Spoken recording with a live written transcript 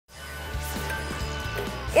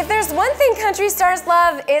If there's one thing country stars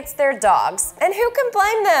love, it's their dogs. And who can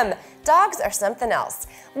blame them? Dogs are something else.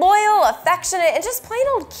 Loyal, affectionate, and just plain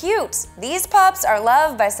old cute. These pups are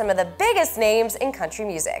loved by some of the biggest names in country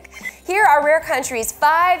music. Here are Rare Country's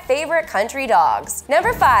 5 favorite country dogs.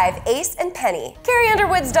 Number 5, Ace and Penny. Carrie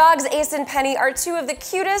Underwood's dogs Ace and Penny are 2 of the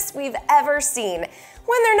cutest we've ever seen.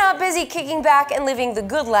 When they're not busy kicking back and living the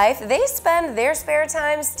good life, they spend their spare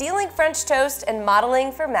time stealing French toast and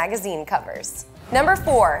modeling for magazine covers. Number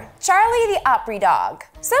 4, Charlie the Opry dog.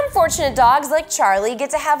 Some fortunate dogs like Charlie get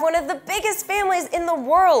to have one of the biggest families in the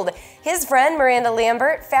world. His friend Miranda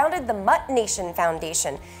Lambert founded the Mutt Nation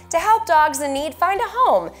Foundation to help dogs in need find a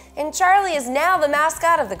home, and Charlie is now the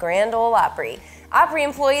mascot of the Grand Ole Opry. Opry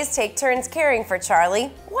employees take turns caring for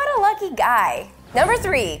Charlie. What a lucky guy. Number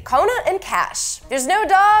 3, Kona and Cash. There's no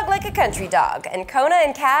dog like a country dog, and Kona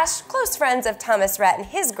and Cash, close friends of Thomas Rhett and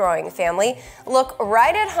his growing family, look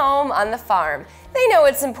right at home on the farm. They know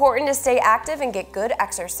it's important to stay active and get good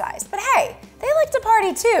exercise, but hey, they like to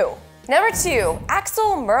party too. Number 2,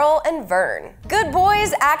 Axel, Merle, and Vern. Good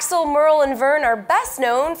boys, Axel, Merle, and Vern are best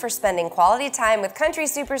known for spending quality time with country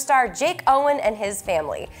superstar Jake Owen and his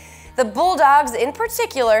family. The Bulldogs, in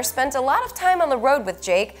particular, spent a lot of time on the road with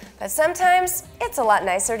Jake, but sometimes it's a lot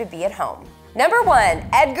nicer to be at home. Number 1,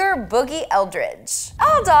 Edgar Boogie Eldridge.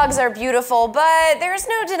 All dogs are beautiful, but there's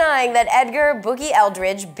no denying that Edgar Boogie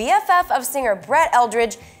Eldridge, BFF of singer Brett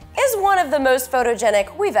Eldridge, is one of the most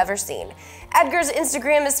photogenic we've ever seen. Edgar's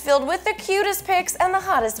Instagram is filled with the cutest pics and the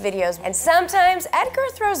hottest videos, and sometimes Edgar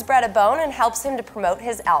throws Brett a bone and helps him to promote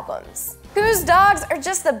his albums. Whose dogs are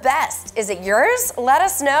just the best? Is it yours? Let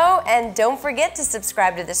us know, and don't forget to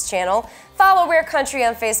subscribe to this channel, follow Rare Country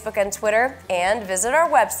on Facebook and Twitter, and visit our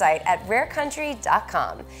website at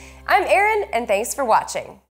rarecountry.com. I'm Erin, and thanks for watching.